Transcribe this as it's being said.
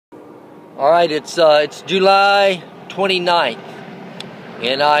All right, it's July 29th,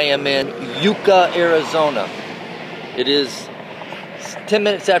 and I am in Yucca, Arizona. It is 10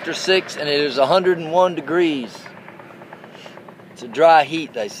 minutes after 6, and it is 101 degrees. It's a dry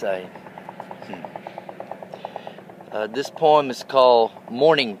heat, they say. This poem is called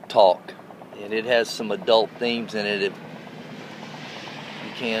Morning Talk, and it has some adult themes in it. If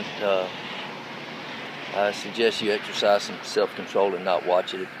you can't, I suggest you exercise some self-control and not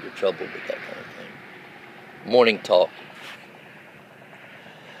watch it if you're troubled with that kind of thing. Morning Talk.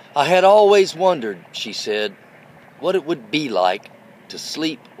 I had always wondered, she said, what it would be like to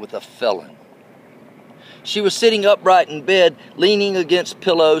sleep with a felon. She was sitting upright in bed, leaning against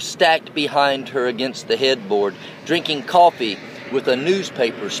pillows stacked behind her against the headboard, drinking coffee with a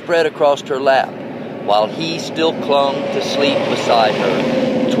newspaper spread across her lap, while he still clung to sleep beside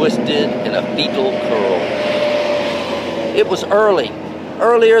her, twisted in a fetal curl. It was early,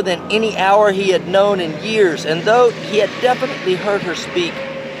 earlier than any hour he had known in years, and though he had definitely heard her speak,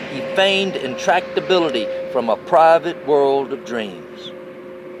 he feigned intractability from a private world of dreams.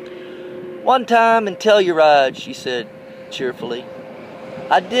 One time in Telluride, she said cheerfully,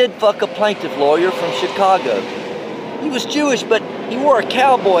 I did fuck a plaintiff lawyer from Chicago. He was Jewish, but he wore a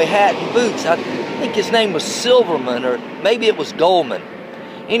cowboy hat and boots. I think his name was Silverman, or maybe it was Goldman.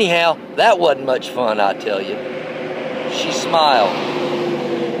 Anyhow, that wasn't much fun, I tell you. She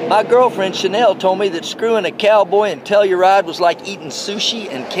smiled. My girlfriend Chanel told me that screwing a cowboy in Telluride was like eating sushi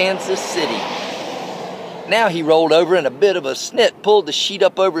in Kansas City. Now he rolled over in a bit of a snit, pulled the sheet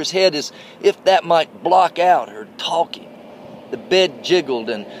up over his head as if that might block out her talking. The bed jiggled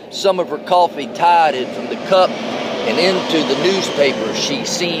and some of her coffee tided from the cup and into the newspaper. She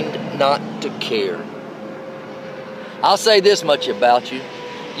seemed not to care. I'll say this much about you.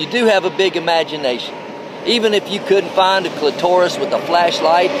 You do have a big imagination, even if you couldn't find a clitoris with a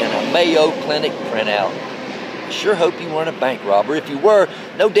flashlight and a Mayo Clinic printout. I sure hope you weren't a bank robber. If you were,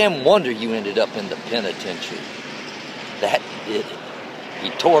 no damn wonder you ended up in the penitentiary. That did it. He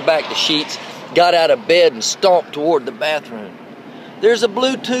tore back the sheets, got out of bed, and stomped toward the bathroom. There's a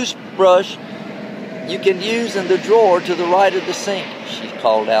blue toothbrush you can use in the drawer to the right of the sink, she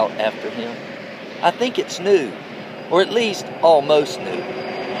called out after him. I think it's new, or at least almost new.